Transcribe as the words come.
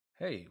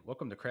Hey,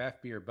 welcome to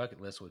Craft Beer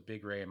Bucket List with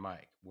Big Ray and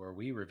Mike, where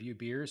we review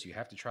beers you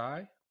have to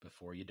try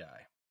before you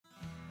die.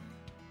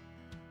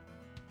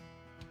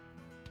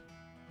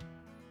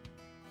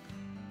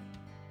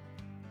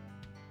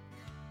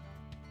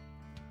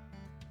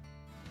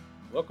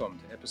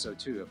 Welcome to episode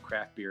 2 of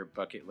Craft Beer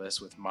Bucket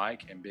List with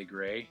Mike and Big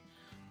Ray.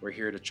 We're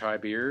here to try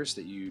beers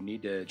that you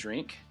need to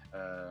drink.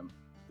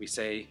 We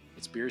say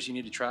it's beers you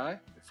need to try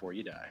before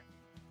you die.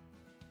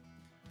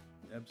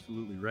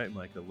 Absolutely right,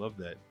 Mike. I love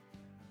that.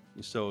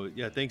 So,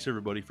 yeah, thanks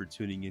everybody for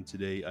tuning in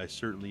today. I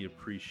certainly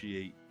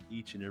appreciate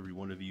each and every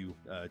one of you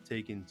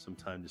taking some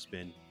time to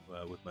spend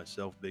with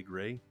myself, Big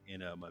Ray,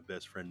 and my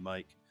best friend,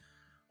 Mike.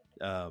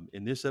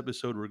 In this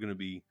episode, we're going to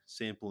be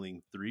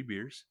sampling 3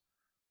 beers.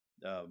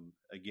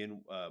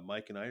 Again,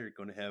 Mike and I are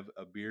going to have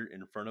a beer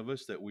in front of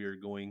us that we are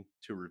going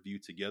to review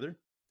together.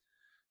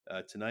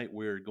 Tonight,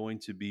 we're going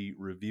to be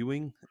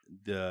reviewing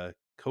the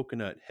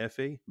Coconut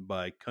Hefe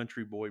by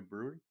Country Boy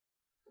Brewery.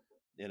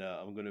 And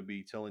I'm going to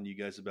be telling you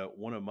guys about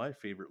one of my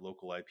favorite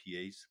local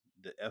IPAs,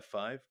 the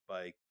F5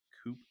 by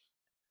Coop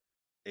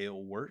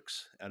Ale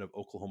Works out of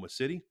Oklahoma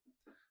City.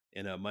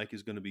 And Mike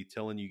is going to be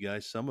telling you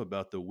guys some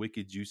about the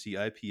Wicked Juicy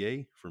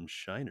IPA from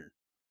Shiner.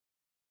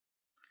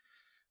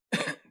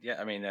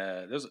 Yeah, I mean,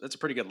 that's a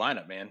pretty good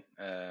lineup, man.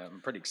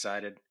 I'm pretty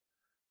excited.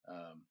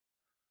 Um,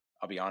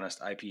 I'll be honest,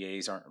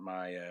 IPAs aren't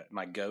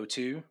my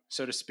go-to,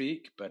 so to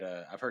speak, but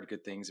I've heard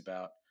good things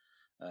about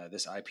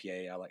this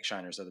IPA. I like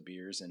Shiner's other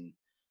beers, and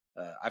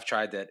I've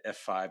tried that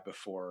F5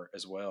 before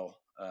as well,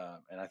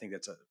 and I think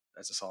that's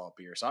a solid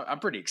beer. So I'm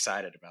pretty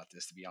excited about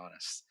this, to be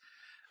honest.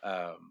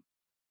 Um,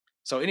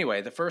 so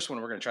anyway, the first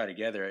one we're going to try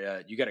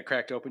together. You got it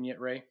cracked open yet,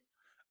 Ray?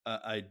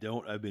 I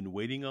don't. I've been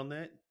waiting on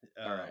that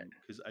All right.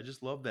 because I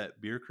just love that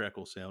beer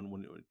crackle sound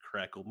when it would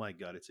crackle. My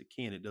God, it's a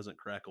can. It doesn't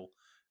crackle.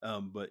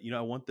 But,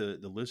 I want the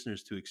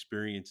listeners to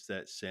experience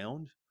that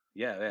sound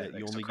Yeah, yeah. that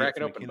you So only crack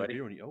get it from a open, can of buddy.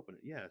 beer when you open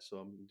it. Yeah, so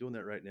I'm doing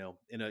that right now.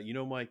 And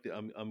Mike,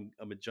 I'm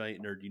a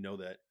giant nerd. You know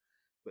that,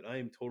 but I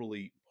am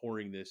totally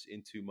pouring this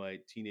into my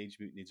Teenage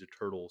Mutant Ninja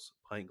Turtles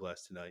pint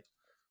glass tonight.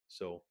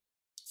 So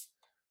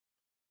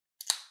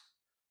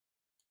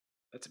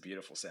That's a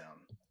beautiful sound.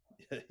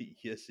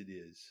 yes, it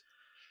is.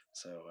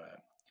 So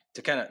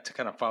to kind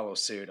of follow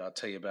suit, I'll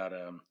tell you about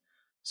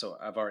So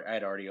I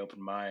had already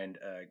opened mine.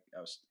 I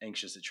was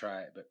anxious to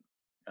try it, but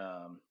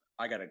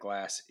I got a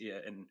glass. Yeah,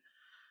 and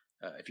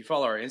if you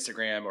follow our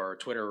Instagram or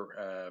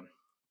Twitter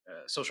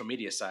social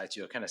media sites,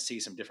 you'll kind of see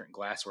some different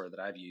glassware that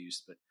I've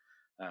used. But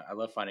I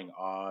love finding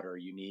odd or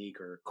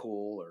unique or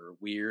cool or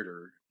weird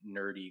or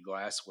nerdy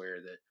glassware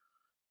that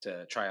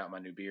to try out my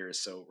new beers.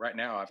 So right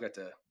now I've got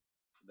the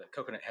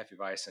coconut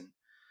Hefeweizen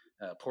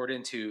poured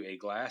into a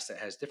glass that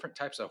has different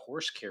types of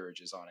horse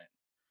carriages on it.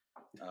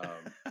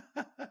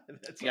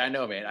 That's Yeah, I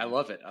know, awesome, man. I man.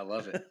 love it. I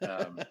love it.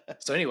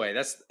 So anyway,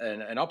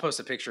 and I'll post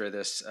a picture of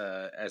this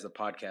as the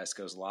podcast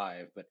goes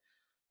live. But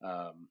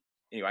um,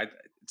 anyway,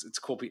 it's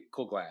a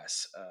cool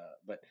glass.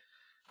 But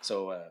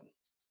so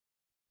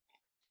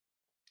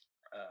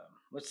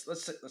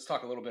let's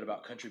talk a little bit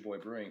about Country Boy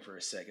Brewing for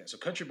a second. So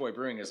Country Boy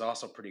Brewing is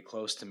also pretty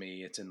close to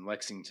me. It's in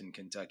Lexington,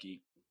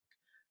 Kentucky.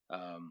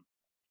 Um,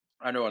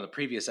 I know on the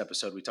previous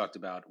episode we talked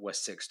about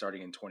West Six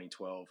starting in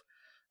 2012,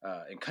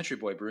 and Country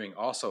Boy Brewing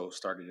also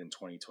started in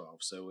 2012.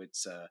 So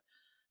it's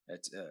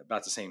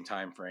about the same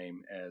time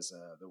frame as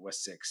the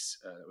West Six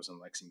that was in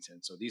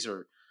Lexington. So these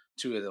are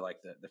two of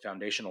the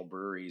foundational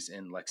breweries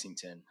in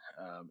Lexington,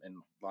 and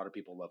a lot of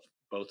people love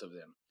both of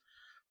them.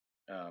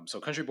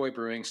 So Country Boy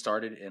Brewing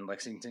started in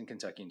Lexington,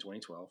 Kentucky in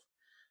 2012.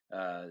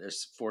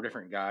 There's 4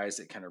 different guys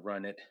that kind of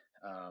run it.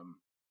 Um,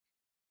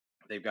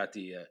 they've got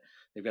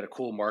they've got a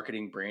cool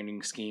marketing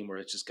branding scheme where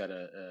it's just got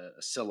a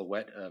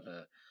silhouette of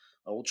a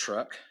old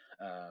truck,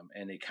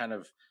 and they kind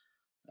of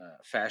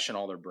fashion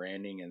all their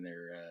branding and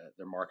their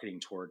marketing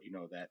toward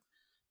that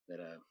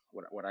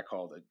what I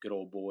call the good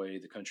old boy,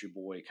 the country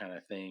boy kind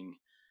of thing,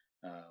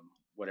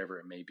 whatever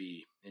it may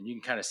be. And you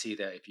can kind of see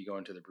that if you go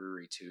into the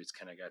brewery too. It's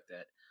kind of got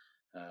that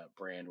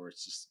brand where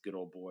it's just good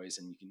old boys,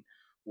 and you can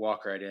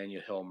walk right in.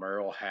 You hear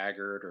Merle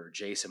Haggard or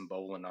Jason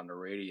Boland on the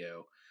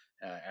radio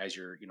as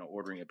you're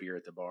ordering a beer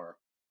at the bar.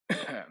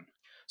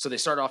 So they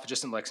start off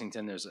just in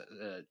Lexington. There's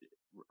a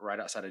right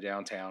outside of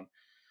downtown,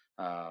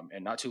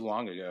 and not too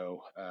long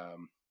ago,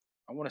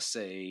 I want to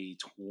say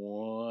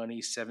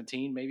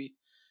 2017 maybe.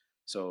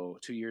 So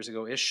 2 years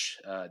ago ish,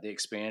 they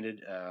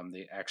expanded.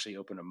 They actually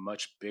opened a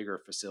much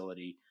bigger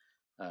facility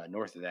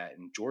north of that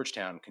in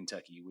Georgetown,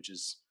 Kentucky, which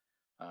is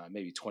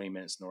maybe 20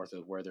 minutes north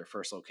of where their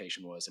first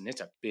location was, and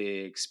it's a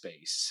big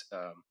space.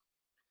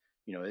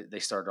 They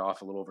started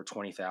off a little over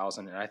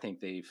 20,000, and I think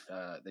they've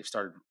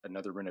started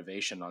another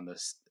renovation on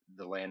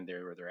the land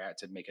there where they're at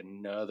to make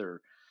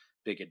another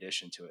big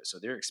addition to it. So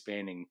they're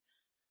expanding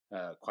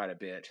quite a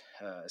bit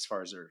as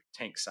far as their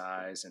tank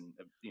size and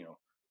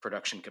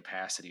production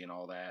capacity and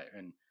all that.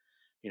 And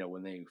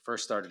when they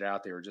first started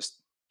out, they were just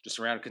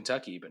around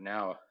Kentucky, but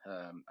now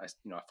I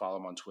follow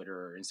them on Twitter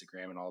or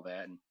Instagram and all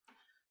that, and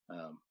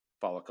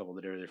follow a couple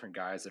of the different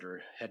guys that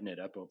are heading it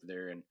up over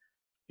there. And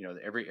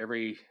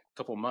every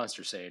couple of months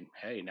they're saying,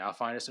 "Hey, now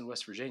find us in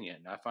West Virginia.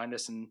 Now find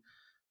us in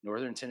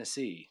Northern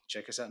Tennessee.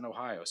 Check us out in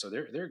Ohio." So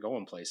they're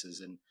going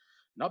places, and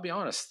I'll be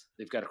honest,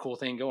 they've got a cool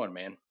thing going,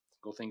 man.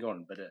 Cool thing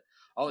going. But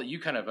I'll let you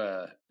kind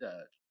of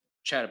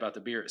chat about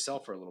the beer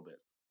itself for a little bit.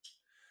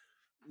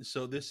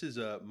 So this is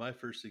my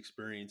first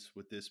experience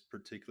with this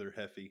particular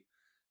Hefe.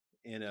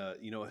 And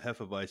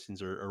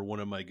Hefeweizens are one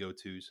of my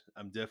go-tos.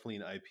 I'm definitely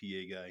an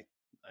IPA guy.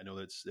 I know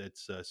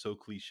that's so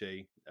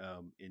cliche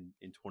in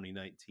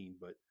 2019,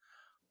 but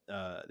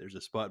there's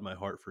a spot in my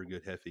heart for a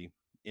good Hefe.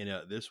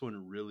 And this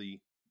one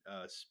really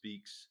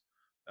speaks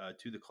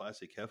to the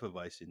classic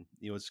Hefeweizen.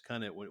 It's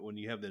kind of when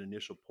you have that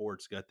initial pour,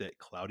 it's got that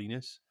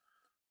cloudiness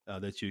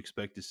that you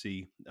expect to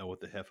see with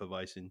the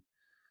Hefeweizen.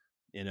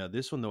 And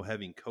this one, though,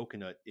 having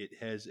coconut, it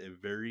has a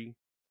very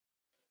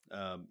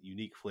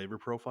unique flavor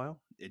profile.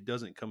 It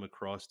doesn't come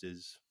across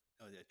as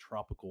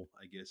tropical,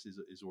 I guess,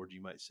 is what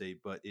you might say,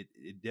 but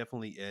it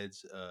definitely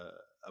adds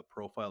a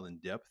profile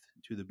and depth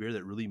to the beer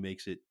that really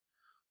makes it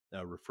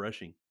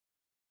refreshing.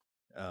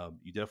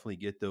 You definitely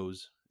get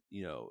those,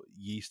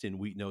 yeast and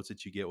wheat notes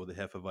that you get with a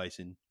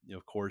Hefeweizen.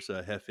 Of course,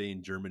 Hefe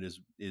in German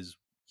is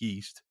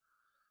yeast,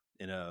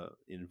 and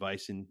in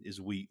Weizen is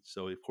wheat.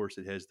 So of course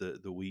it has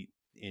the wheat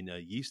and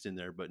yeast in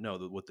there. But no,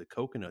 with the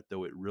coconut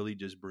though, it really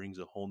just brings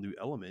a whole new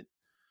element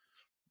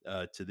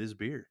to this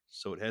beer.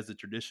 So it has the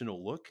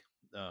traditional look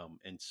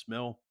and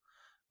smell,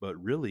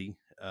 but really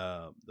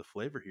the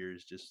flavor here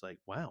is just like,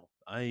 wow,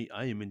 I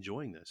am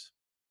enjoying this.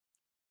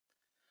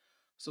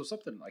 So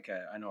something like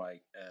I know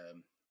I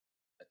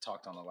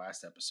talked on the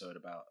last episode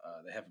about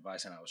the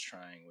Hefeweizen I was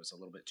trying was a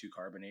little bit too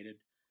carbonated.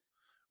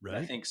 And I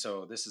Right. think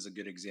so. This is a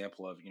good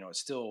example of, it's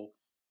still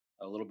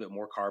a little bit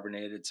more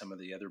carbonated some of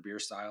the other beer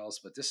styles,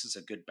 but this is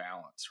a good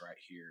balance right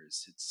here.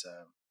 It's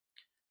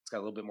got a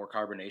little bit more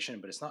carbonation,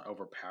 but it's not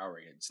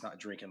overpowering. It's not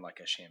drinking like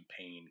a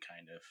champagne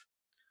kind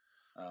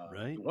of.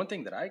 Right. The one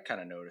thing that I kind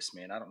of noticed,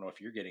 man, I don't know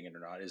if you're getting it or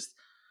not, is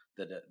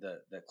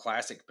the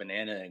classic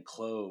banana and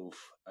clove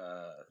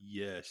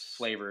Yes.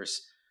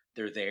 flavors.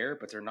 They're there,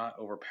 but they're not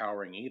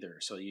overpowering either.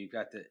 So you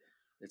got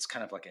it's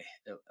kind of like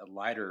a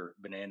lighter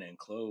banana and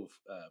clove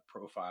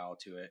profile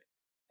to it,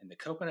 and the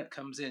coconut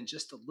comes in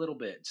just a little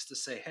bit, just to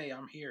say, "Hey,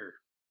 I'm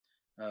here.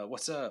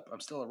 What's up? I'm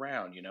still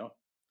around." No,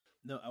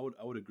 I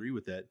would agree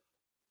with that.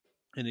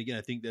 And again,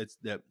 I think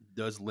that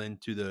does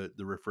lend to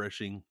the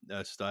refreshing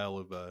style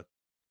of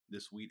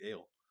this wheat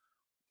ale.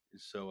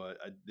 So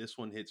this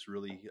one hits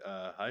really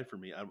high for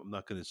me. I'm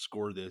not going to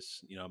score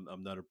this.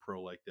 I'm not a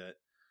pro like that.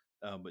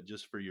 But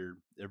just for your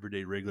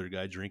everyday regular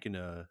guy drinking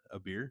a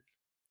beer,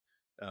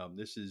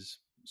 this is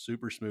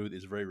super smooth.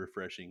 It's very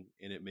refreshing,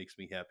 and it makes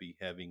me happy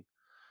having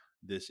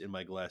this in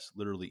my glass,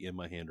 literally in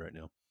my hand right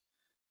now.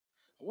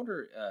 I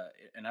wonder,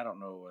 and I don't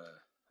know.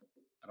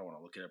 I don't want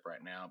to look it up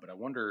right now, but I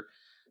wonder.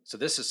 So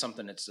this is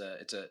something. It's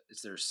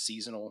their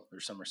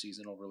summer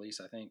seasonal release.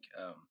 I think.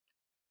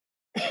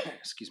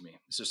 Excuse me.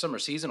 It's their summer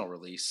seasonal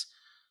release.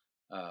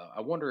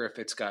 I wonder if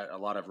it's got a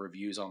lot of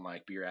reviews on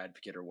like Beer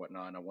Advocate or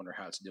whatnot. And I wonder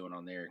how it's doing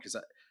on there because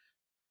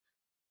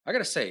I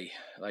gotta say,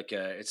 like,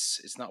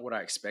 it's not what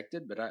I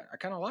expected, but I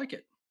kind of like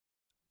it.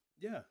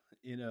 Yeah,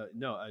 and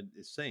no,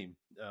 it's same.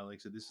 Like I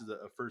said, this is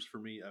a first for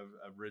me.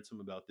 I've read some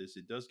about this.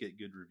 It does get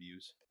good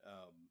reviews,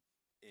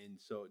 and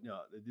so no,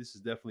 this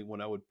is definitely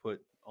one I would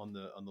put on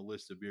the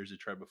list of beers to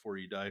try before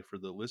you die for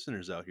the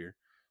listeners out here.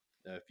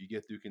 If you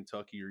get through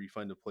Kentucky or you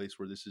find a place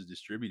where this is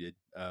distributed,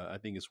 I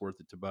think it's worth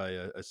it to buy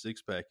a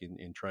six pack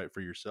and try it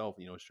for yourself.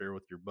 Share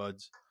with your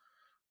buds.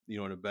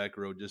 On a back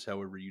road, just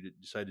however you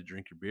decide to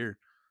drink your beer.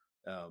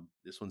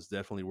 This one's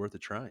definitely worth a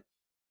try.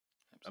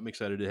 I'm Absolutely.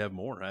 excited to have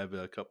more. I have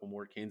a couple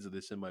more cans of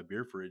this in my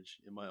beer fridge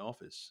in my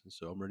office,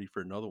 so I'm ready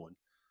for another one.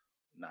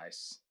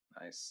 Nice,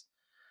 nice.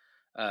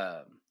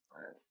 Um,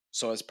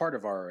 so as part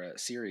of our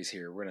series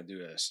here, we're gonna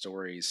do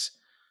stories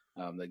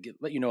that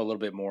let you know a little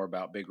bit more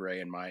about Big Ray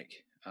and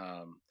Mike.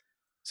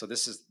 So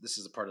this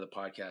is a part of the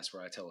podcast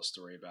where I tell a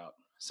story about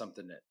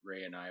something that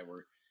Ray and I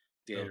were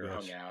did Oh or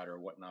hung gosh. out or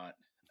whatnot.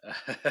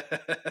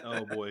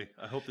 Oh boy.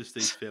 I hope this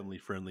stays family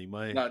friendly.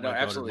 My No, no, my daughter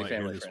absolutely might hear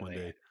family this one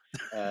friendly. day.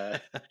 Uh,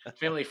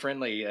 family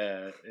friendly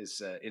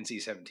is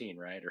NC-17,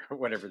 right, or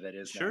whatever that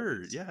is Sure.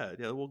 nowadays. Yeah.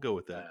 Yeah. We'll go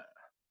with that.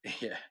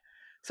 Yeah.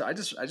 So I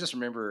just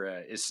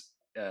remember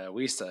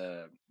we used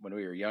to when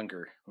we were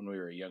younger, when we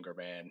were a younger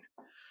man.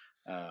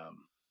 I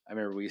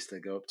remember we used to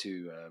go up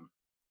to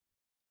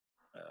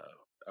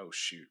oh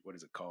shoot, what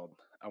is it called?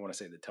 I want to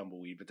say the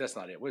Tumbleweed, but that's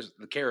not it. What is it?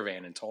 The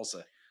Caravan in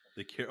Tulsa?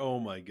 Oh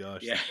my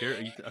gosh, Yeah,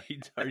 are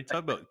you talking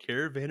about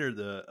Caravan or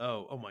the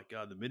oh my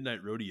god, the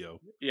Midnight Rodeo?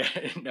 yeah.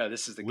 No,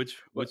 this is the what.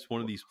 Which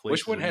one of these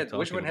Which places one are you had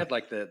which talking one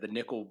about? had like the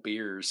nickel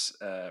beers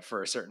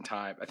for a certain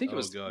time? I think it Oh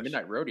was gosh.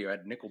 Midnight Rodeo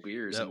had nickel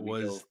beers, That and we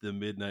go. was the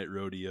Midnight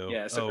Rodeo.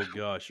 Yeah, so Oh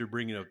gosh, you're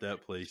bringing up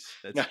that place.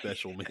 That's no,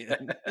 special,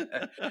 man.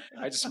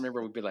 I just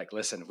remember we'd be like,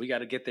 listen, we got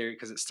to get there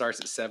because it starts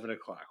at 7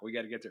 o'clock. We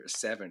got to get there at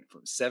 7.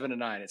 From 7 to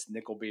 9, it's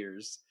nickel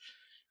beers,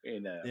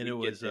 and And it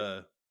we'd get was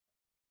there.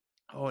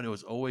 Oh, and it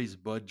was always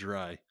Bud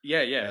Dry,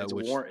 Yeah, yeah, it's a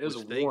which warm. It was a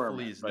warm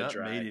thankfully is Bud not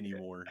made Dry.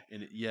 anymore.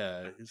 And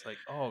yeah, it's like,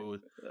 oh, it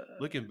was, Uh,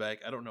 looking back,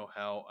 I don't know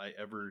how I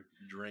ever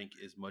drank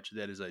as much of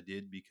that as I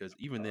did, because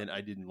even then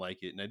I didn't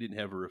like it, and I didn't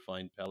have a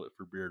refined palate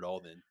for beer at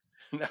all then.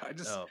 no,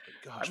 But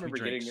I gosh, we remember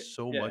drank getting it.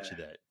 so Yeah, much of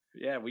that.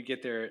 yeah, we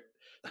get there.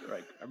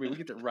 Like, I mean, we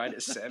get there right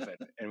at 7,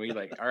 and we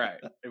like, all right,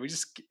 and we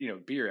just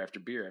beer after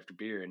beer after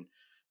beer, and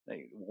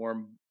like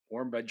warm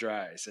Bud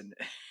Dries, and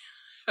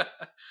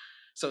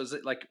so is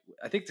it like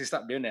I think they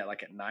stopped doing that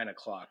like at 9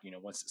 o'clock.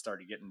 Once it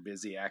started getting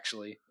busy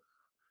actually,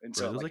 and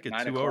Right, so it at was like like a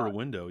nine 2 hour o'clock,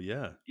 window.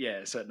 Yeah,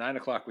 yeah. So at 9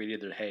 o'clock, we'd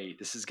either hey,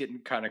 this is getting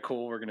kind of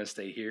cool, we're gonna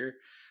stay here,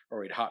 or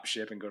we'd hop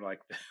ship and go to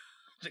like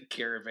the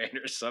caravan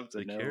or the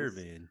something else.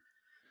 Caravan.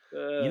 You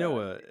Uh,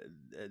 know,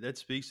 that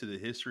speaks to the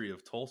history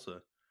of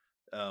Tulsa.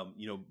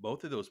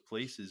 Both of those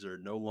places are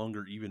no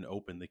longer even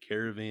open. The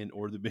Caravan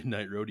or the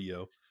Midnight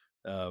Rodeo,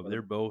 well,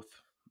 they're both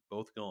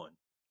gone.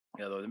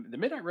 the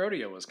Midnight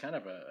Rodeo was kind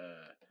of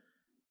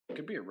it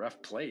could be a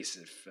rough place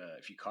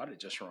if you caught it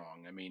just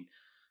wrong. I mean,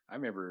 I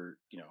remember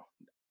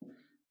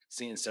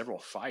seeing several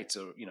fights,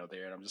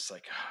 there, and I'm just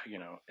like,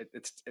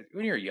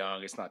 when you're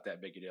young, it's not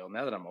that big a deal.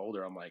 Now that I'm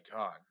older, I'm like,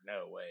 oh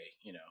no way.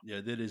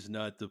 Yeah, that is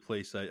not the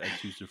place I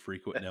choose to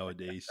frequent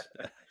nowadays.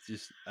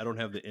 I don't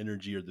have the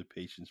energy or the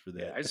patience for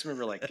Yeah, that. I just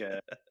remember like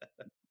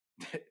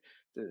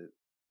the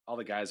all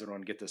the guys would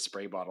want to get the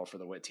spray bottle for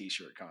the wet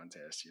T-shirt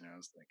contest.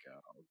 It's like,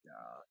 oh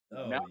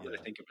god. Now Oh that I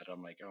yeah, think about it,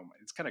 I'm like, oh my,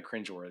 it's kind of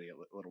cringeworthy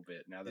a little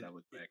bit now that it, I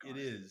look it back it on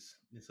it. is.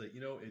 It's like,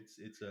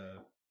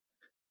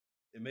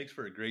 it makes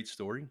for a great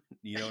story.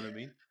 You know what I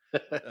mean?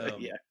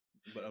 Um, Yeah.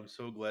 but I'm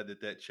so glad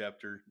that that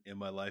chapter in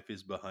my life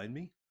is behind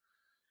me.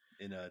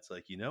 And it's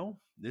like,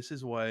 this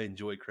is why I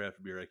enjoy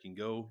craft beer. I can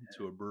go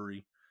to a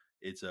brewery.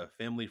 It's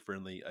family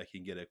friendly. I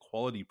can get a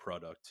quality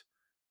product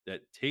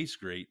that tastes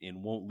great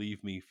and won't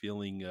leave me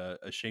feeling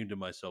ashamed of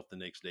myself the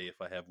next day if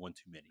I have one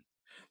too many.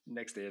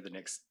 Next day of the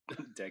next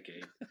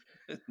decade.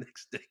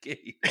 Next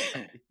decade.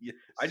 I Yes.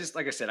 just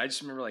like I said, I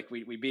just remember like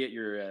we'd be at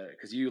your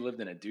because you lived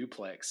in a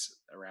duplex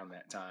around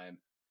that time,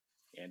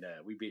 and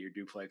we'd be at your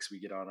duplex. We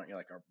get on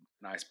like our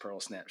nice pearl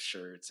snap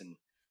shirts, and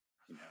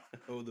you know,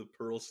 Oh, the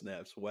pearl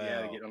snaps.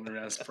 yeah, to Wow. get on the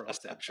nice pearl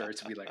snap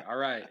shirts. And be like, all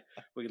right,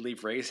 we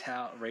leave Ray's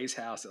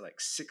house at like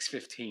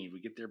 6:15. We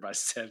get there by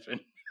 7.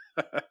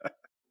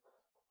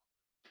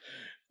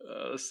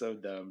 Oh, so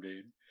dumb,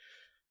 dude.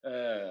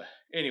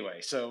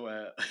 Anyway,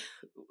 so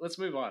let's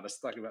move on. Let's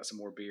talk about some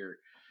more beer.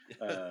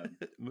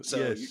 So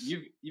Yes.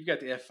 you've got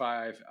the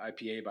F5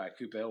 IPA by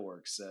Coop Ale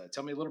Works.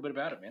 Tell me a little bit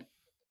about it, man.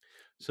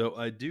 So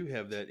I do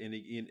have that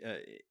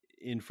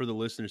in for the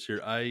listeners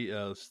here.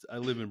 I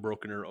live in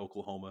Broken Arrow,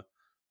 Oklahoma.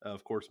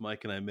 Of course,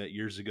 Mike and I met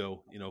years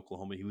ago in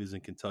Oklahoma. He lives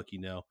in Kentucky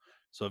now,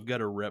 so I've got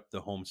to rep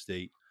the home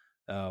state.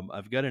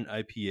 I've got an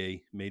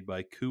IPA made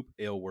by Coop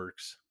Ale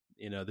Works,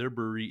 and their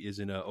brewery is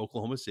in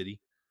Oklahoma City.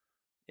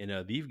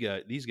 And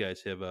these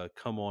guys have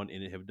come on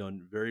and have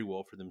done very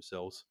well for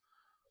themselves.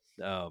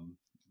 Um,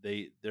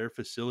 their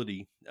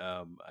facility,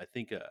 I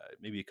think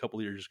maybe a couple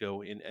of years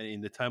ago, in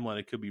the timeline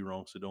I could be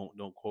wrong, so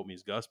don't quote me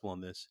as gospel on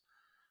this.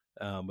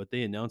 But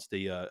they announced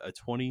a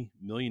 $20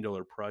 million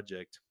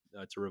project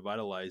to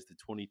revitalize the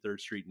 23rd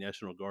Street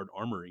National Guard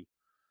Armory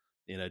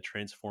and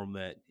transform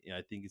that.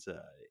 I think it's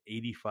a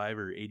 85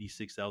 or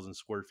 86,000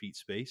 square feet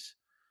space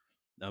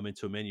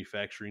into a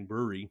manufacturing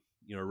brewery,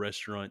 a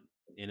restaurant,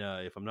 and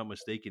if I'm not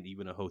mistaken,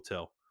 even a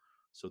hotel.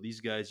 So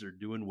these guys are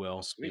doing Oh, well.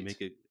 They sweet.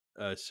 make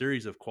a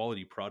series of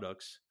quality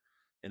products,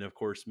 and of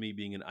course, me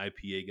being an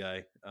IPA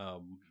guy,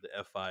 the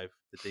F5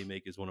 that they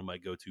make is one of my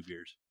go-to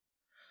beers.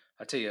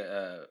 I tell you,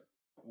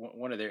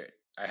 one of their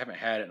I haven't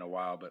had it in a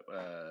while, but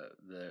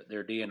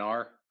their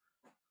DNR.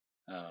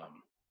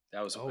 Um,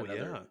 that was Oh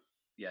another. yeah,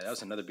 Yeah, that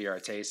was another beer I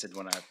tasted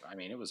when I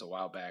mean, it was a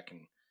while back,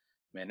 and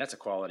man, that's a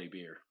quality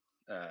beer.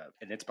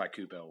 And it's by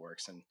Coop Ale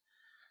Works, and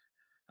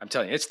I'm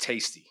telling you, it's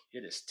tasty.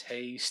 It is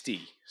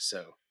tasty.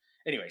 So,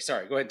 anyway,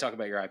 sorry. Go ahead and talk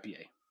about your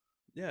IPA.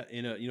 yeah,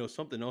 and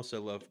something else I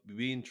love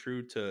being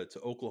true to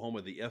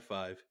Oklahoma, the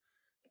F5.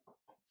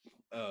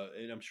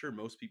 And I'm sure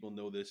most people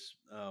know this,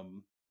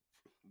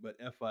 but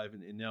F5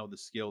 and now the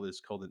scale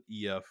is called an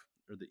EF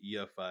or the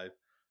EF5.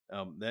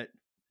 That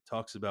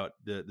talks about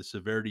the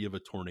severity of a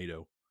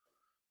tornado.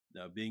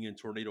 Now, being in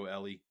Tornado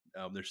Alley,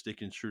 they're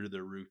sticking true to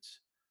their roots,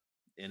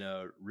 and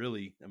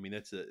really, I mean,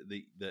 that's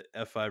the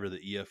F5 or the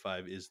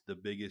EF5 is the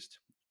biggest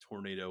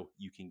tornado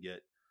you can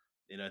get,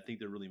 and I think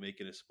they're really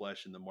making a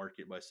splash in the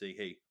market by saying,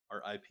 "Hey,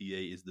 our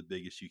IPA is the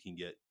biggest you can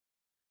get,"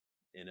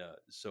 and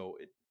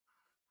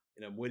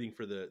and I'm waiting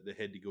for the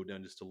head to go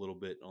down just a little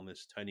bit on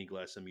this tiny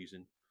glass I'm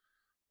using.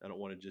 I don't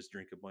want to just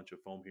drink a bunch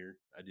of foam here.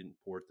 I didn't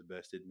pour it the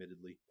best,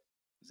 admittedly.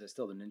 Is that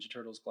still the Ninja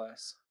Turtles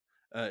glass?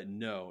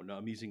 No,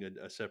 I'm using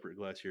a separate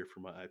glass here for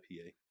my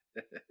IPA.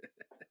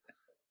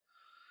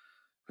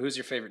 Who's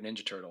your favorite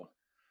Ninja Turtle?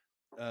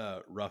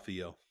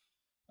 Raphael.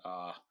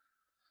 Uh,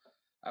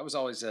 I was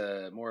always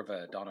more of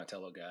a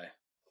Donatello guy.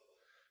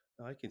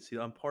 I can see.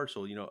 I'm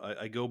partial.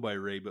 I go by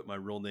Ray, but my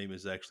real name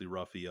is actually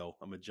Raphael.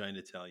 I'm a giant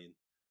Italian.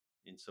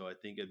 And so I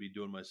think I'd be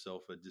doing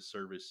myself a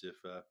disservice if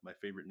my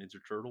favorite Ninja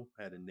Turtle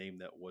had a name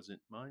that wasn't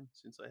mine,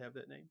 since I have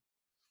that name.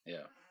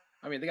 Yeah.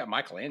 I mean, they got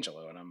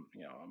Michelangelo, and I'm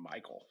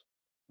Michael,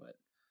 but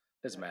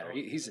doesn't Yeah. matter. Oh,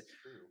 yeah, He's. that's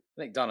true.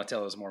 I think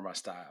Donatello's more my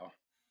style.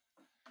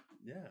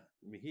 Yeah.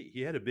 I mean,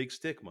 he had a big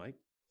stick, Mike.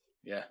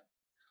 Yeah.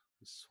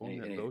 He And swung he,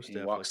 and that he, bow and he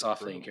staff walked like a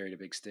softly and pro. carried a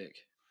big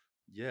stick.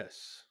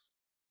 Yes.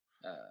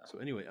 Uh, So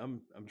anyway,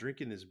 I'm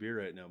drinking this beer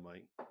right now,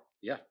 Mike.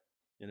 yeah.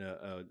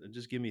 And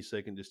just give me a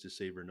second just to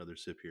savor another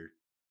sip here.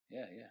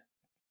 Yeah. Yeah.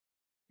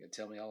 You gotta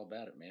tell me all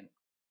about it, man.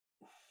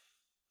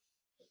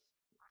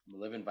 I'm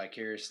living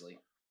vicariously.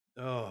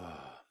 Oh,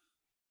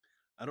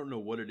 I don't know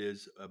what it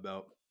is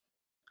about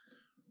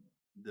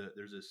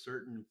there's a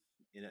certain,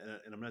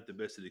 and I'm not the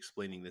best at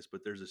explaining this,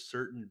 but there's a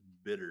certain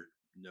bitter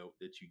note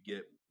that you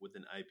get with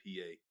an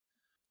IPA.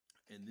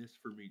 And this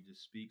for me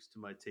just speaks to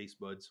my taste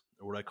buds,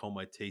 or what I call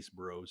my taste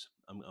bros.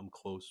 I'm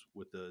close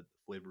with the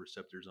flavor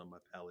receptors on my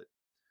palate.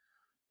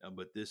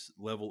 But this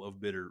level of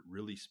bitter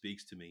really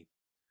speaks to me.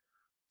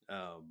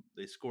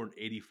 They score an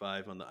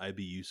 85 on the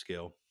IBU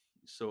scale,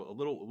 so a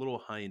little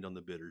high end on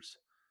the bitters.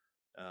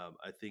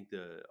 I think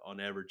the on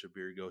average a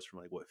beer goes from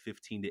like what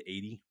 15 to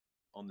 80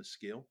 on the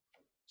scale.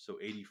 So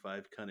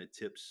 85 kind of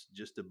tips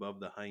just above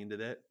the high end of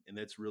that, and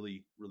that's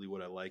really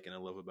what I like and I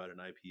love about an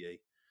IPA.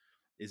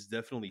 It's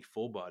definitely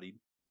full bodied.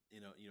 The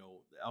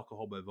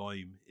alcohol by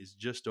volume is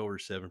just over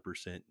 7%.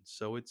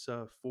 So it's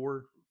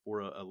for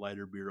a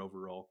lighter beer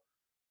overall.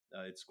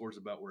 It scores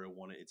about where I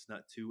want it. It's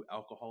not too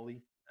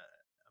alcoholy.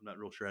 I'm not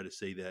real sure how to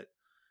say that,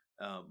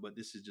 but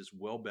this is just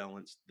well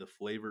balanced. The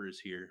flavor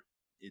is here.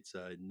 It's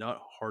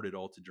not hard at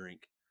all to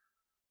drink,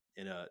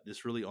 and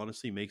this really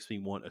honestly makes me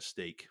want a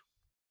steak.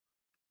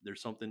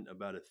 There's something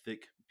about a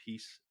thick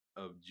piece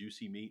of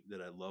juicy meat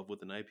that I love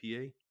with an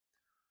IPA,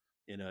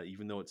 and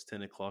even though it's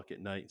 10 o'clock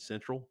at night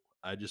Central,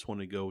 I just want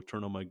to go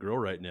turn on my grill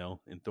right now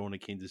and throw in a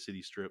Kansas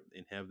City strip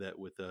and have that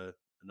with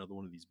another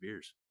one of these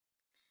beers.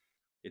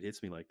 It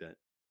hits me like that.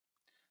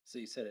 So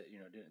you said it,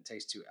 didn't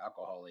taste too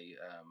alcoholy.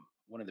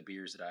 One of the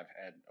beers that I've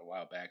had a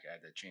while back, I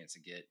had the chance to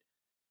get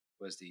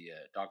was the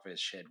Dogfish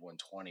Shed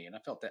 120, and I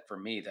felt that for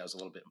me that was a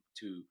little bit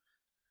too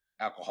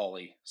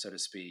alcoholy, so to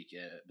speak.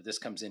 But this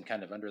comes in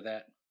kind of under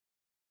that.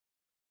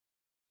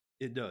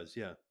 It does,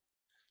 yeah.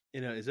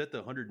 And is that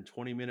the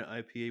 120-minute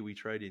IPA we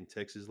tried in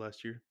Texas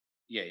last year?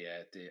 Yeah,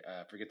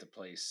 yeah. Forget the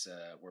place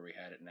where we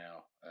had it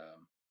now.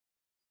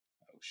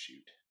 Oh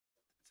shoot,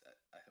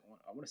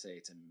 I want to say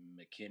it's in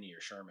McKinney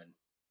or Sherman.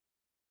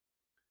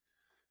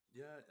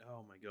 Yeah.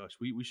 Oh my gosh,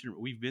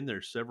 we've been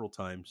there several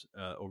times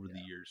over the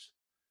Yeah, years,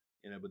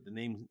 but the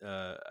name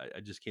I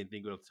just can't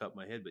think of it off the top of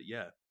my head. But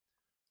yeah,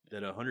 yeah.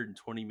 that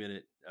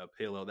 120-minute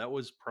pale ale, that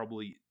was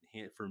probably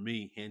for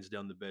me hands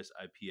down the best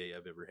IPA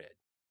I've ever had.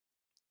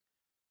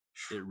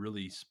 It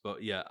really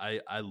yeah,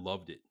 I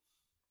loved it.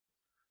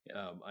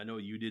 Yeah. I know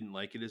you didn't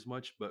like it as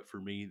much, but for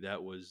me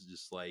that was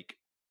just like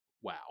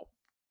wow.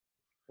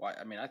 Well,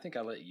 I mean, I think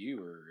I let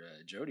you or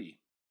Jody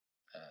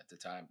at the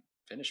time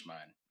finish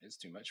mine. It's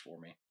too much for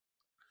me.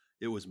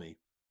 It was me.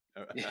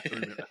 I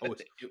remember I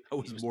It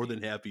was was more me.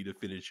 than happy to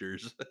finish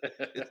yours.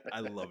 I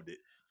loved it.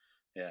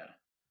 Yeah.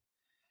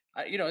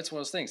 It's one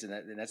of those things,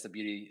 and that's the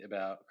beauty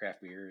about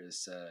craft beer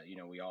is,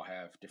 we all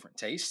have different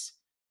tastes,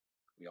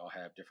 we all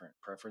have different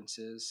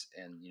preferences,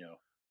 and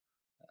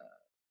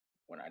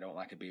when I don't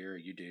like a beer,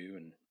 you do,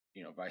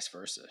 and vice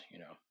versa.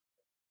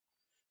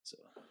 So,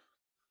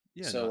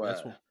 Yeah, no, so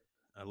that's what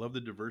I love,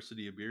 the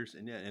diversity of beers,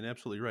 and yeah, and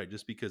absolutely right.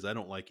 Just because I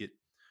don't like it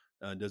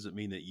doesn't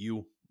mean that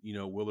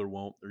will or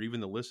won't, or even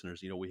the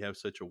listeners. We have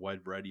such a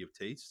wide variety of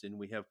tastes, and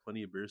we have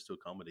plenty of beers to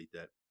accommodate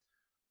that.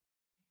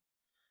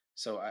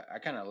 so I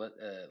kind of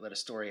let a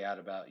story out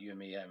about you and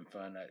me having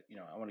fun.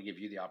 I want to give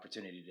you the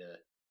opportunity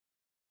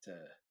to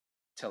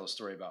tell a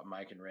story about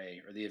Mike and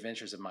Ray, or the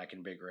adventures of Mike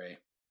and Big Ray.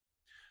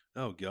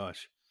 Oh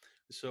gosh.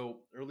 So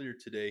earlier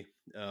today,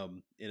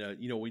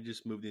 we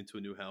just moved into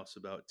a new house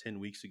about 10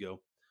 weeks ago.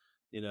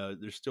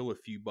 There's still a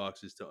few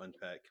boxes to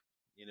unpack.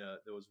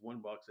 There was one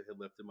box I had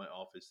left in my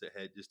office that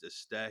had just a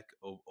stack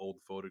of old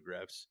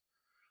photographs.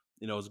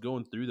 I was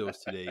going through those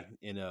today,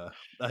 and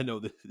I know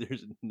that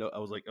there's no. I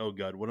was like, oh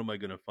God, what am I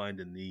going to find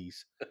in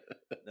these?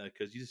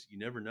 Because you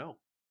never know.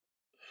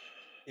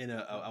 And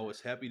I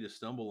was happy to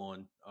stumble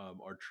on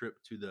our trip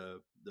to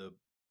the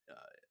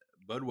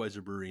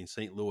Budweiser Brewery in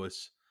St.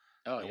 Louis.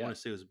 Oh I yeah, want to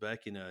say it was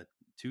back in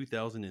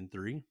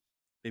 2003,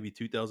 maybe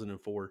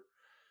 2004.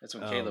 that's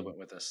when Caleb Um, went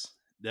with us.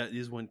 that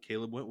is when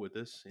Caleb went with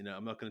us.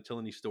 I'm not going to tell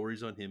any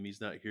stories on him.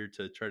 He's not here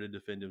to try to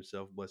defend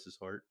himself. Bless his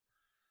heart.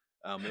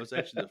 It was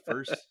actually the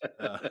first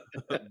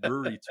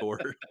brewery tour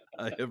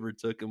I ever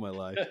took in my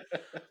life.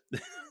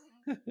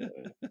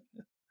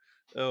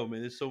 Oh man,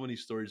 there's so many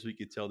stories we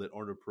could tell that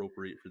aren't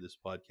appropriate for this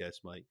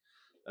podcast, Mike.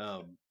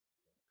 Um,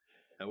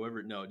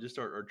 However, no, just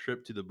our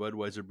trip to the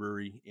Budweiser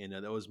Brewery, and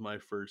that was my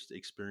first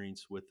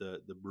experience with the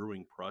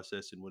brewing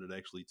process and what it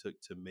actually took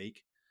to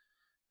make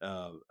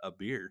a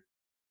beer.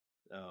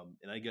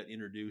 And I got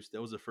introduced. That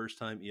was the first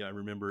time, yeah, I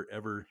remember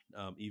ever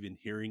even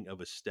hearing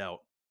of a stout.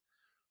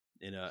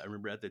 And I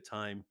remember at the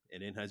time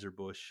at Anheuser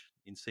Busch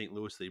in St.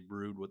 Louis, they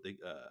brewed what they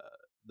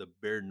the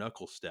bare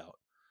knuckle stout.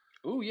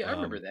 Oh yeah, I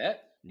remember Um,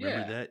 that. remember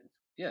Yeah. that?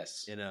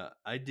 Yes. And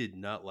I did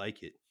not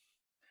like it.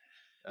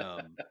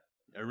 Um,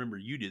 I remember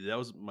you did. That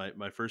was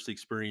my first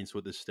experience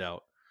with the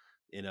stout.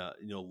 And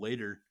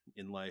later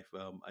in life,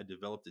 I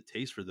developed a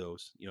taste for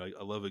those.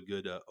 I love a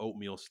good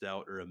oatmeal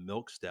stout or a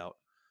milk stout.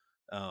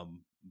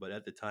 But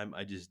at the time,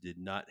 I just did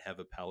not have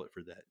a palate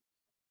for that.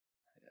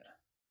 Yeah.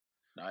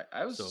 No,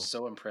 I was So,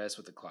 so impressed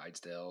with the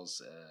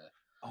Clydesdales.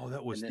 oh,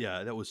 And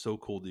then, that was so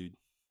cool, dude.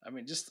 I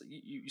mean, just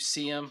you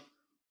see them,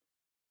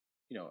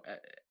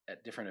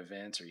 at different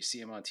events, or you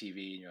see them on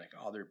TV, and you're like,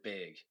 oh, they're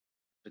big.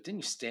 But then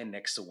you stand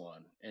next to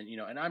one, and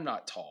and I'm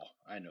not tall,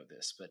 I know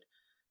this, but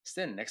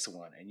standing next to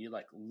one, and you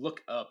like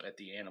look up at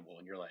the animal,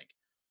 and you're like,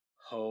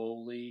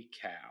 holy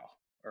cow,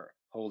 or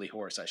holy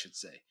horse, I should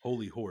say.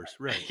 Holy horse,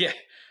 right? Yeah,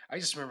 I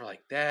just remember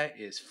like that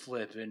is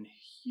flipping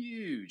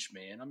huge,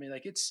 man. I mean,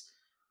 like it's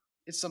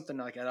something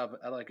like out of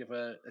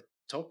a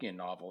Tolkien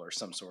novel or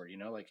some sort.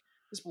 Like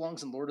this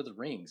belongs in Lord of the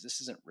Rings.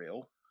 This isn't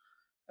real.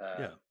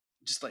 Yeah, Um,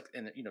 just like,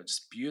 and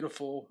just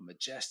beautiful,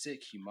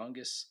 majestic,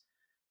 humongous.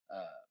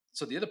 Uh,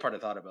 so the other part I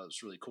thought about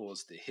was really cool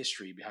is the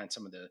history behind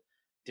some of the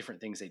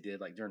different things they did,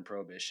 like during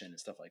Prohibition and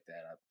stuff like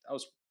that. I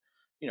was,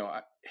 you know,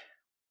 I,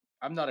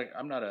 I'm not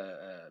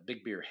a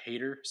big beer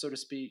hater, so to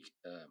speak.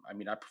 I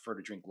mean, I prefer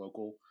to drink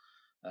local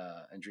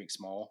and drink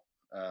small,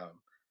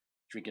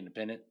 drink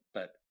independent.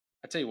 But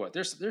I tell you what,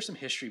 there's some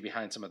history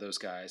behind some of those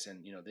guys,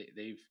 and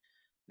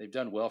they've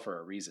done well for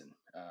a reason.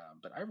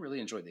 But I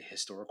really enjoyed the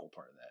historical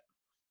part of that.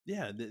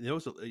 yeah. There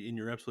was, and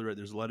you're absolutely right.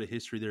 There's a lot of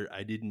history there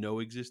I didn't know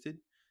existed,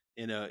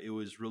 and it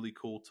was really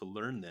cool to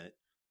learn that.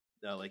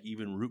 Like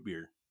even root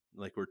beer,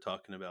 like we're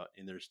talking about,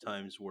 and there's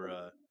times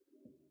where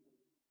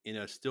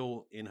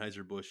still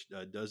Anheuser Busch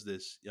does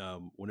this.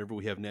 Whenever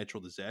we have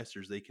natural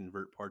disasters, they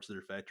convert parts of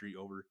their factory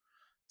over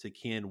to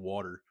canned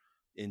water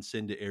and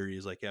send to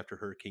areas like after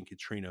Hurricane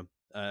Katrina.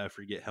 I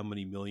forget how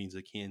many millions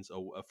of cans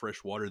of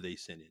fresh water they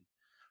sent in.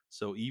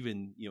 So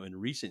even in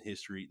recent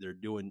history, they're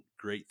doing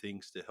great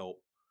things to help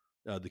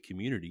the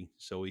community.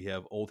 So we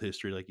have old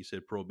history, like you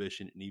said,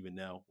 Prohibition, and even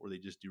now where they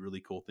just do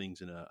really cool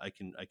things, and I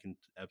can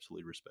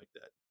absolutely respect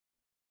that.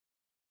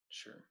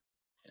 Sure.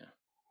 Yeah.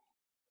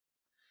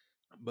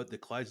 But the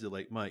Clydesdale,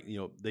 like Mike,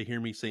 they hear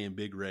me saying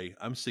Big Ray.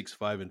 I'm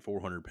 6'5" and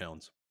 400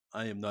 pounds.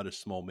 I am not a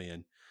small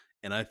man,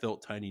 and I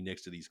felt tiny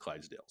next to these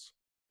Clydesdales.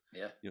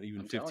 Yeah.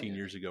 Even I'm telling 15 you.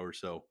 years ago or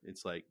so,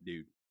 it's like,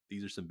 dude,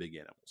 these are some big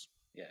animals.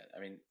 Yeah. I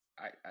mean,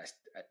 I,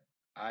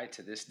 I, I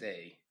to this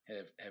day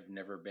have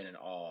never been in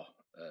awe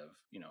of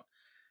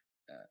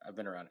I've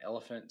been around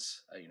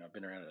elephants. I've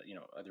been around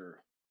other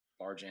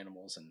large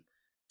animals, and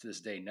to this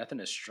day, nothing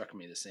has struck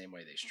me the same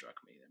way they struck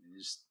me. I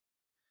mean,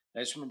 I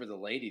just remember the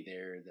lady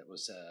there that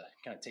was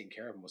kind of taking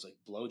care of them was like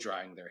blow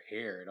drying their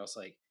hair, and I was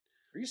like,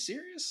 "Are you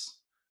serious?"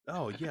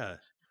 Oh yeah,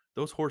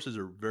 those horses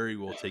are very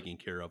well taken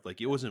care of.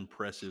 Like it was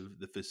impressive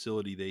the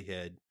facility they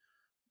had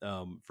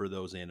for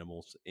those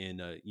animals,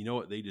 and you know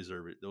what, they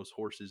deserve it. Those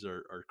horses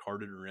are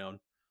carted around,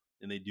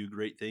 and they do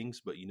great things.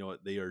 But you know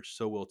what, they are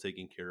so well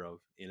taken care of.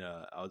 And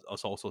I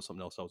was also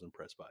something else I was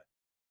impressed by.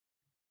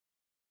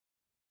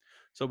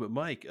 So, but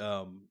Mike,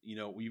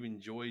 we've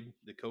enjoyed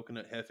the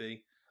coconut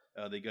hefe.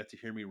 They got to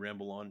hear me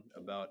ramble on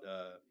about,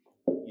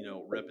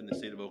 repping the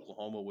state of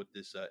Oklahoma with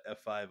this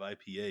F5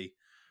 IPA.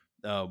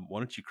 Why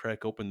don't you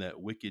crack open that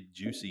Wicked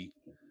Juicy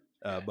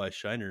Yeah. by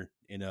Shiner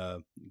and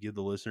give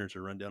the listeners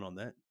a rundown on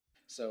that?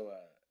 So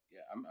yeah,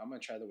 I'm gonna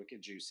try the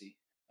Wicked Juicy.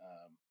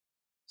 Um,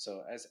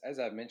 so as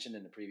I've mentioned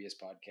in the previous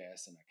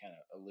podcast, and I kind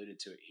of alluded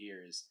to it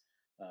here, is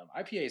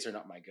IPAs are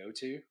not my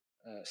go-to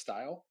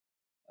style.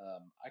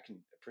 I can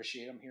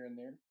appreciate them here and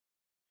there,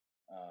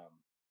 um,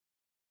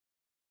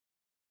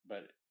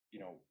 but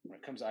when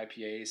it comes to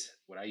IPAs,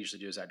 what I usually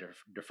do is I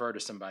defer to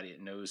somebody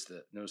that knows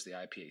the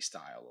IPA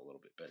style a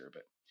little bit better.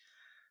 But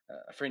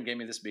a friend gave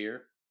me this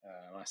beer,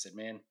 and I said,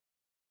 "Man,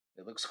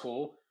 it looks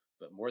cool,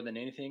 but more than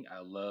anything, I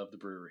love the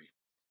brewery."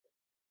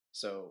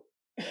 So,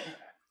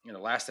 in the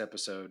last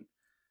episode,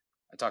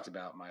 I talked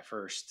about my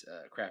first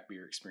craft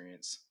beer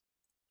experience,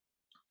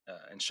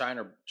 and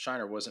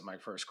Shiner wasn't my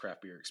first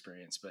craft beer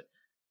experience, but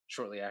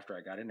shortly after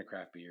I got into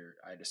craft beer,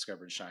 I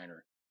discovered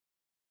Shiner.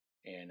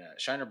 And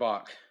Shiner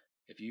Bock,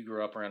 if you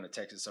grew up around the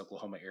Texas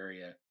Oklahoma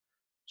area,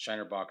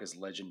 Shiner Bock is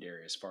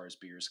legendary as far as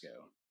beers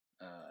go.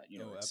 Oh,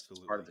 It's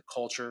part of absolutely. the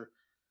culture.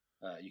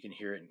 You can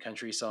hear it in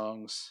country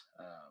songs,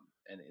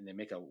 and they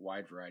make a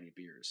wide variety of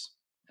beers.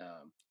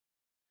 Um,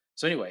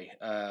 so anyway,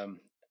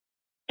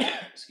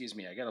 excuse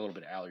me, I got a little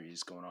bit of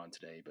allergies going on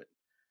today, but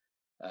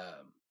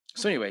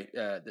so anyway,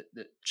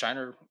 the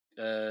Shiner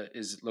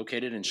is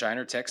located in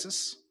Shiner,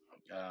 Texas.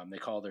 They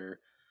call their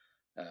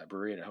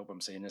brewery, and I hope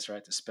I'm saying this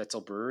right, the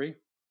Spetzel Brewery.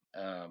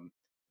 Um,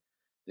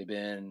 they've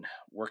been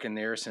working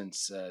there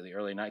since the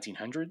early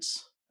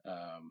 1900s.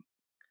 Um,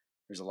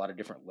 there's a lot of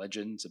different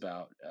legends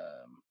about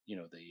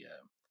the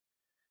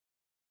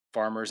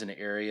farmers in the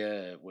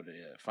area would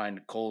find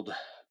cold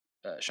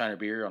Shiner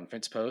beer on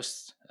fence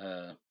posts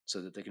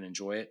so that they can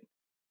enjoy it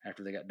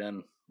after they got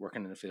done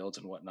working in the fields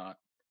and whatnot.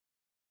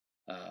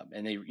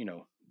 And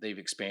they've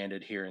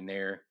expanded here and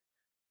there,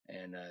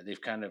 and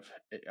they've kind of.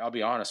 I'll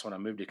be honest, when I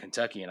moved to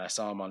Kentucky and I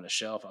saw them on the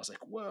shelf, I was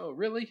like, "Whoa,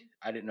 really?"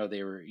 I didn't know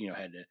they were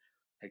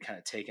had kind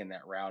of taken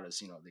that route as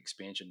the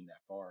expansion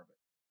that far.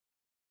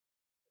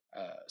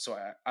 But so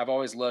I've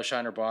always loved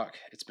Shiner Bock.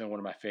 It's been one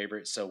of my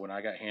favorites. So when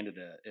I got handed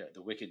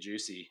the Wicked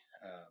Juicy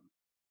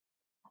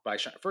by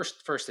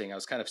first thing, I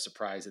was kind of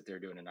surprised that they're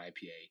doing an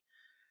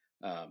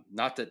IPA.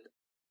 Not that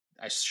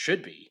I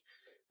should be,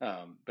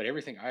 but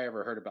everything I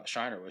ever heard about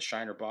Shiner was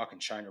Shiner Bock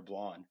and Shiner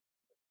Blonde.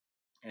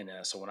 And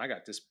so when I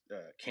got this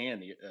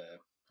can,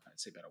 I'd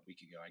say about a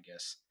week ago, I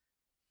guess,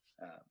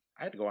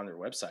 I had to go on their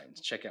website and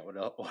check out what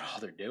all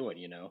they're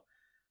doing,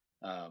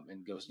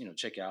 and go,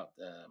 check out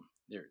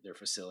their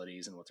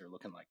facilities and what they're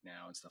looking like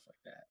now and stuff like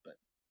that. But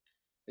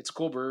it's a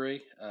cool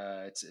brewery.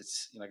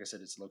 It's like I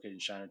said, it's located in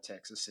Shiner,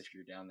 Texas. If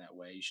you're down that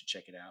way, you should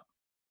check it out.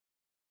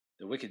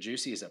 The Wicked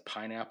Juicy is a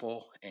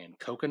pineapple and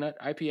coconut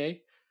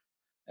IPA.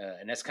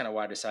 And that's kind of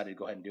why I decided to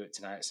go ahead and do it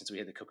tonight. Since we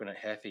had the coconut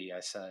Heffy, I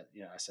said,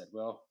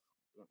 well,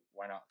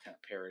 why not kind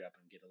of pair it up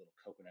and get a little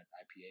coconut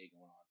IPA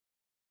going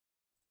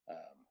on?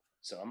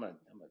 So I'm gonna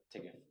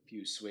take a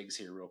few swigs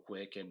here real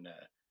quick, and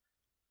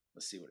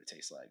let's see what it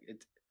tastes like.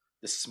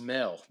 The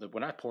smell,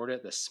 when I poured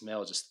it, the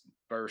smell just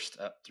burst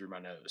up through my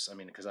nose. I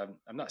mean, because I'm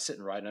not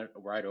sitting right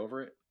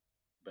over it,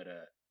 but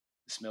the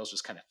smell's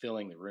just kind of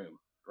filling the room.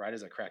 Right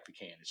as I crack the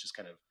can, it's just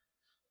kind of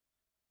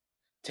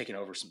taking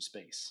over some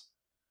space.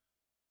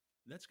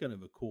 That's kind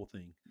of a cool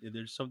thing.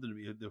 There's something to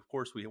be. Of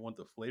course, we want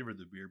the flavor of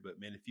the beer, but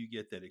man, if you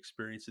get that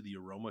experience of the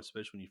aroma,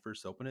 especially when you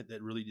first open it,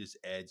 that really just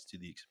adds to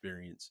the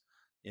experience.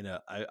 And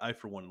I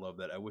for one love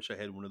that. I wish I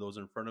had one of those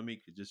in front of me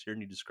because just hearing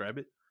you describe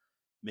it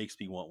makes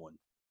me want one.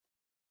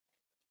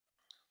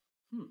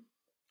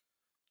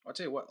 I'll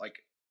tell you what, like,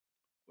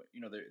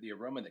 the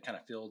aroma that kind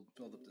of filled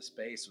up the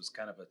space was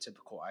kind of a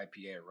typical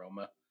IPA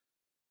aroma.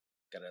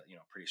 Got a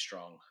pretty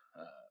strong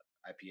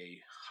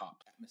IPA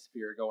hop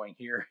atmosphere going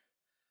here.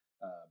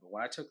 But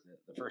when I took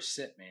the first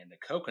sip, man, the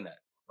coconut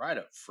right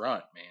up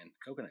front, man,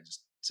 coconut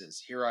just says,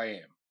 "Here I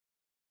am.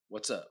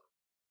 What's up?"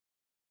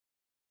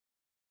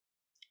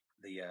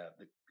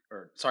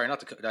 Or sorry,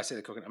 not the. Did I say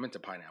the coconut? I meant the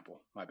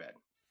pineapple. My bad.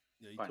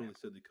 Yeah, you Pineapple. totally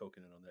said the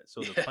coconut on that.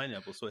 So the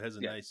pineapple, so it has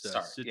a Yeah, nice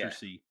sorry. Yeah.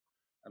 citrusy.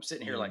 I'm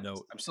sitting here like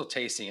note. I'm still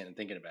tasting it and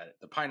thinking about it.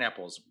 The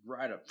pineapple is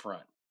right up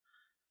front.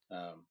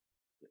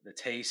 The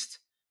taste,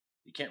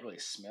 you can't really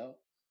smell.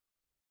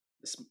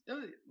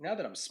 Now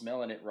that I'm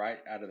smelling it right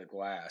out of the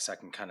glass, I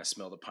can kind of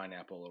smell the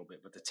pineapple a little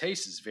bit, but the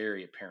taste is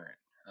very apparent.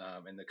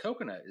 And the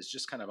coconut is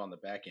just kind of on the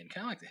back end,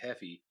 kind of like the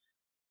Heffy.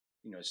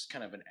 It's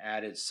kind of an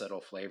added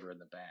subtle flavor in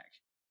the back.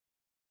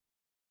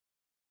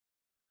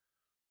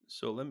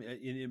 So let me.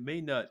 It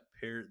may not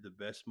pair the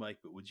best, Mike,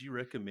 but would you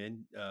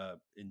recommend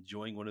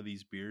enjoying one of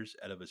these beers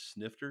out of a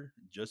snifter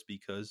just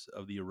because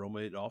of the aroma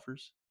it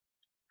offers?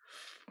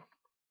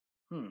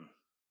 Hmm.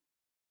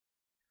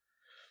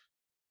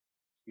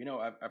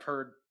 I've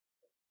heard,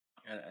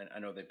 and I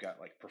know they've got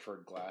like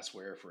preferred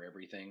glassware for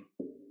everything,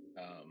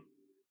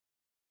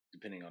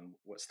 depending on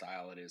what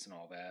style it is and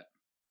all that.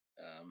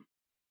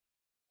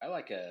 I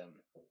like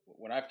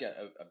when I've got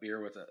a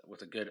beer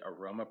with a good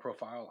aroma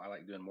profile. I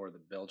like doing more of the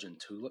Belgian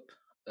tulip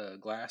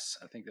glass.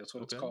 I think that's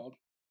what it's Okay, called.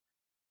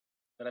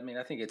 But I mean,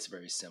 I think it's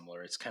very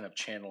similar. It's kind of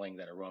channeling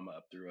that aroma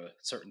up through a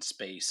certain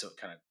space, so it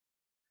kind of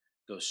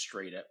goes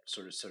straight up,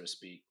 sort of, so to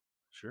speak.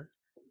 sure.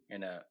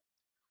 And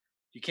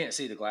you can't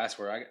see the glass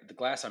the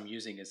glass I'm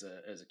using is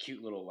a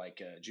cute little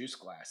like juice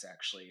glass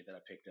actually that I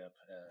picked up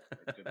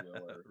at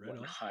Goodwill or Right on.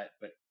 whatnot.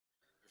 But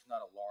there's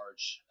not a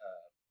large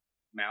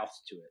mouth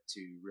to it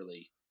to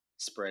really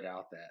spread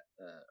out that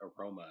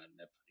aroma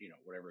and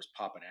whatever's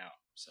popping out.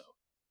 So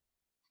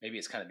maybe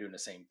it's kind of doing the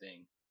same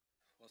thing.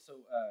 Well, so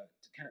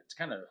to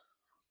kind of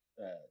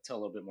tell a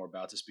little bit more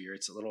about this beer,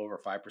 it's a little over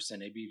 5%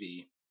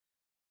 ABV.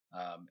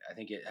 I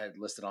think it had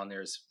listed on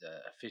there as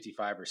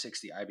 55 or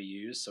 60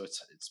 IBUs, so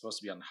it's supposed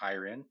to be on the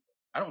higher end.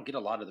 I don't get a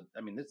lot of the.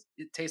 I mean,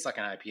 it tastes like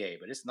an IPA,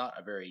 but it's not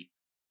a very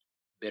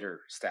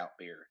bitter stout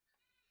beer.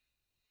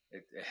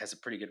 It has a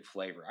pretty good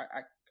flavor.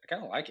 I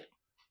kind of like it.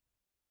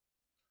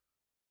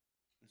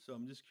 So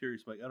I'm just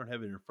curious, Mike. I don't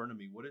have it in front of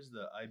me. What is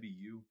the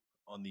IBU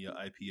on the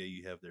IPA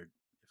you have there?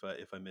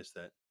 If I missed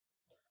that.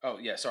 Oh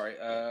yeah, sorry.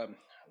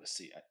 Let's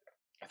see.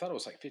 I thought it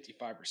was like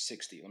 55 or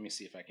 60. Let me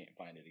see if I can't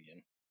find it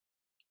again.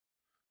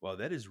 Wow,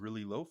 that is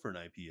really low for an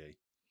IPA.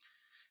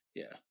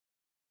 Yeah.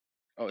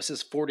 Oh, it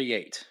says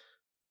 48.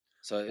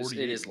 So it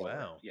is lower.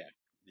 Wow. Yeah.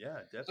 Yeah,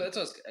 So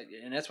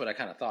definitely. that's what I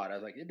kind of thought. I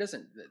was like, it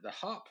doesn't the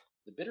hop,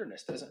 the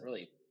bitterness doesn't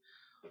really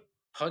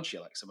punch you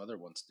like some other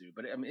ones do,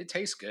 but I mean, it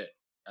tastes good.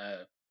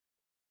 Uh,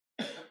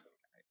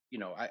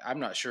 I'm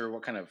not sure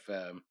what kind of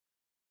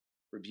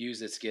reviews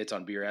this gets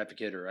on Beer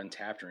Advocate or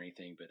Untapped or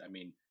anything, but I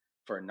mean,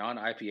 for a non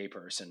IPA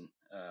person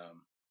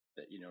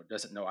that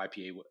doesn't know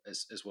IPA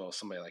as well as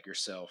somebody like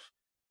yourself,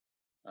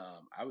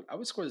 I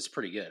would score this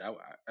pretty good.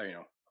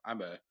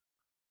 I'm a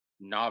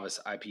novice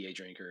IPA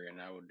drinker,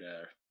 and I would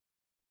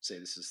say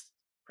this is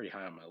pretty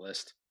high on my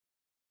list.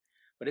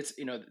 but it's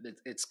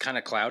it's kind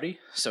of cloudy.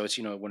 So it's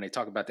when they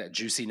talk about that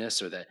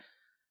juiciness or that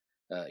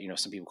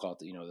some people call it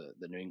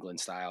the New England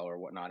style or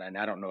whatnot. And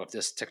I don't know if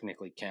this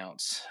technically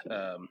counts.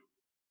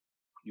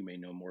 You may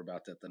know more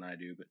about that than I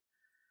do,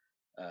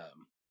 but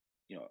um,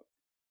 you know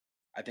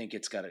I think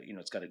it's got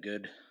a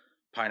good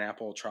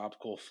pineapple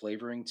tropical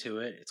flavoring to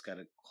it. It's got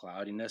a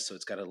cloudiness, so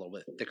it's got a little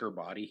bit thicker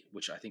body,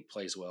 which I think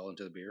plays well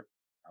into the beer.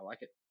 I like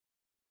it.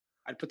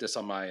 I'd put this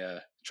on my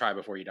try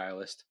before you die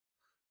list.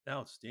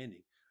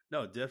 Outstanding.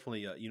 No,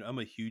 definitely. I'm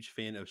a huge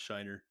fan of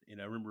Shiner, and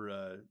I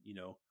remember,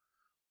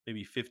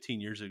 maybe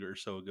 15 years ago or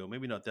so ago,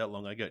 maybe not that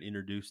long, I got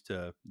introduced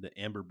to the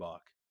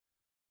Amberbach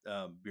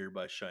beer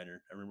by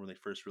Shiner. I remember when they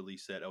first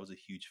released that, I was a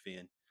huge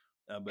fan.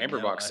 But now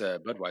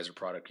Amberbox Budweiser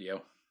product,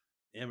 yo.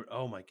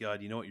 Oh my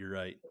God, you know what? You're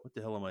right. What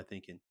the hell am I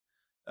thinking?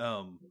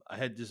 I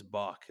had this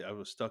Bach. I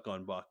was stuck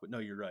on Bach, but no,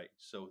 you're right.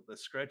 So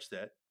let's scratch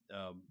that.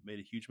 Made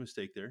a huge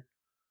mistake there.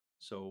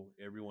 So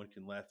everyone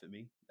can laugh at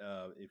me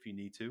if you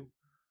need to.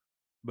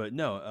 But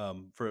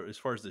no, for as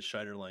far as the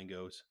Shiner line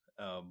goes,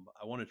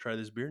 I want to try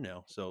this beer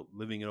now. So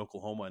living in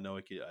Oklahoma, I know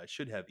I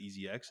should have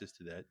easy access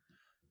to that,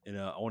 and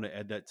I want to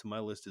add that to my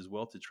list as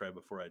well to try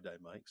before I die,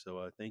 Mike.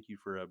 So thank you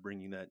for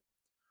bringing that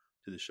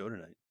to the show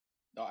tonight.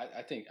 No,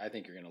 I think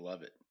you're gonna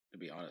love it. To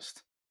be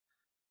honest,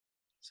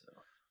 so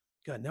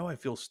God, now I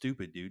feel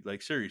stupid, dude.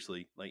 Like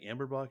seriously, like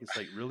Amberbach, it's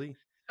like really,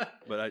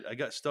 but I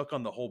got stuck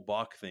on the whole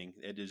Bach thing.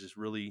 It is just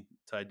really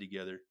tied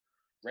together.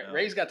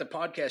 Ray's got the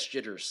podcast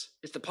jitters.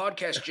 It's the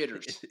podcast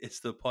jitters. It's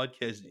the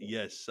podcast.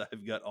 Yes,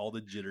 I've got all the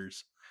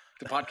jitters.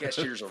 The podcast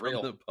jitters are from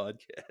real. the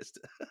podcast.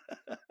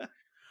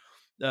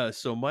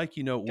 So, Mike,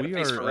 we are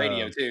are for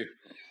radio too.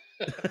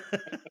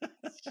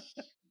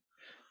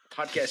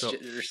 Podcast so,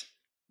 jitters.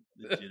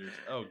 The jitters.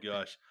 Oh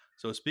gosh.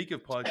 So, speak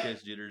of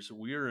podcast jitters,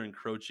 we are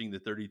encroaching the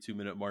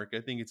 32-minute mark.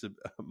 I think it's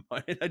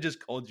I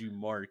just called you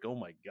Mark. Oh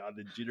my God,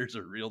 the jitters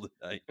are real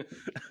tonight.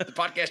 The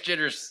podcast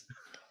jitters.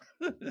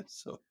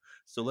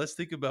 So let's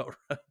think about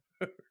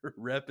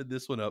wrapping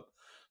this one up.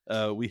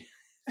 We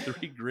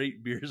 3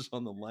 great beers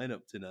on the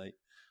lineup tonight.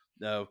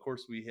 Now, of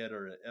course, we had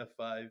our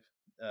F5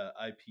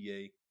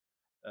 IPA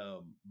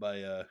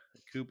by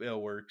Coop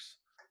Ale Works.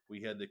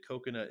 We had the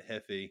Coconut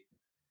Hefe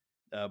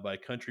by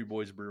Country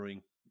Boys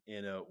Brewing,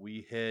 and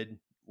we had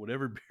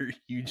whatever beer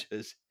you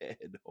just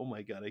had. Oh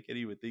my God, I can't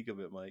even think of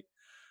it, Mike.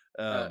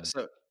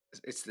 So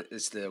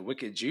it's the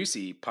Wicked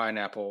Juicy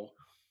Pineapple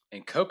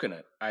and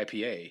Coconut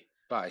IPA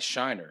by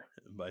Shiner.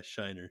 By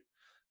Shiner.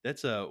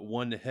 That's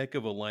one heck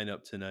of a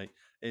lineup tonight.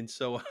 And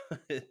so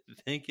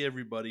thank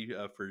everybody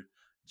for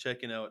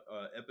checking out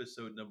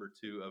episode number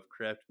 2 of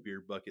Craft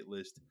Beer Bucket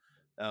List.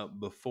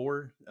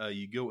 Before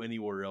you go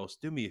anywhere else,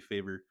 do me a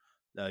favor,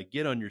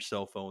 get on your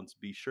cell phones.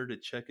 Be sure to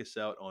check us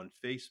out on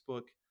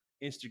Facebook,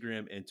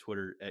 Instagram, and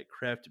Twitter at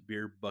Craft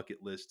Beer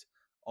Bucket List.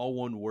 All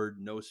one word,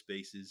 no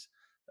spaces.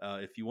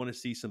 If you want to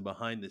see some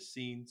behind the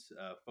scenes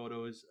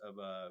photos of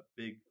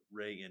Big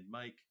Ray and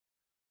Mike,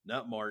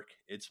 not Mark,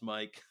 it's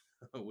Mike,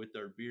 with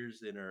our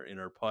beers in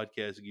our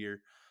podcast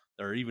gear,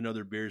 or even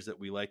other beers that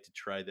we like to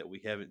try that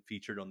we haven't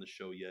featured on the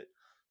show yet,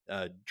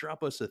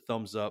 drop us a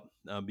thumbs up.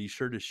 Be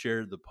sure to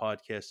share the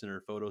podcast and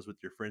our photos with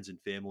your friends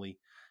and family.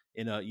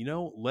 And,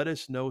 let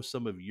us know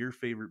some of your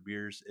favorite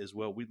beers as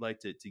well. We'd like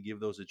to give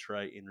those a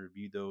try and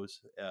review those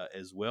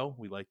as well.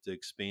 We like to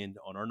expand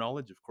on our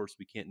knowledge. Of course,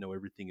 we can't know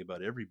everything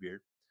about every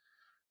beer.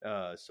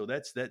 So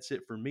that's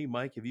it for me.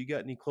 Mike, have you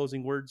got any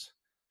closing words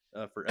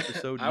for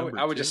episode number 2?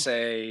 I would just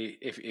say,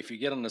 if you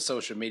get on the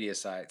social media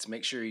sites,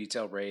 make sure you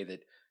tell Ray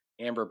that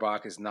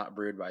Amberbach is not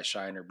brewed by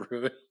Shiner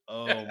Brewing.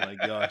 Oh my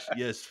gosh.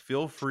 Yes.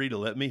 Feel free to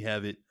let me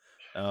have it.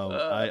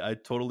 I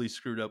totally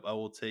screwed up. I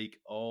will take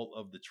all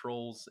of the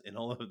trolls and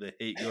all of the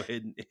hate. Go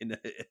ahead and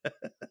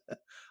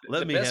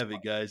let me have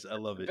it, guys. I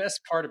love it. The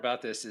best part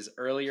about this is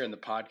earlier in the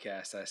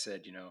podcast, I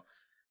said,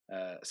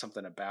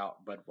 something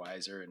about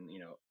Budweiser and,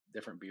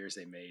 different beers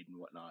they made and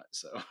whatnot.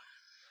 So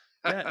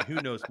yeah, who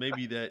knows?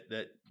 Maybe that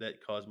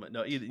caused my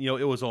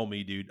it was all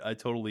me, dude. I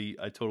totally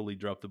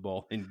dropped the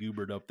ball and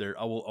goobered up there.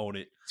 I will own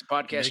it. It's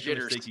podcast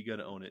jitters. You got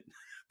to own it.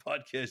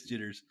 Podcast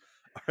jitters.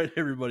 All right,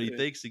 everybody.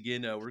 Thanks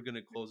again. We're going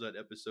to close out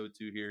episode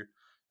 2 here.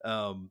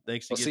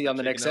 Thanks again. We'll see you on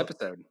the next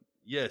episode.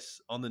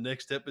 Yes, on the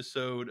next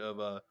episode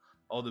of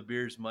all the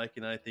beers Mike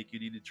and I think you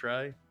need to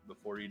try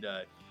before you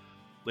die.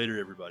 Later,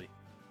 everybody.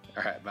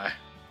 All right, bye.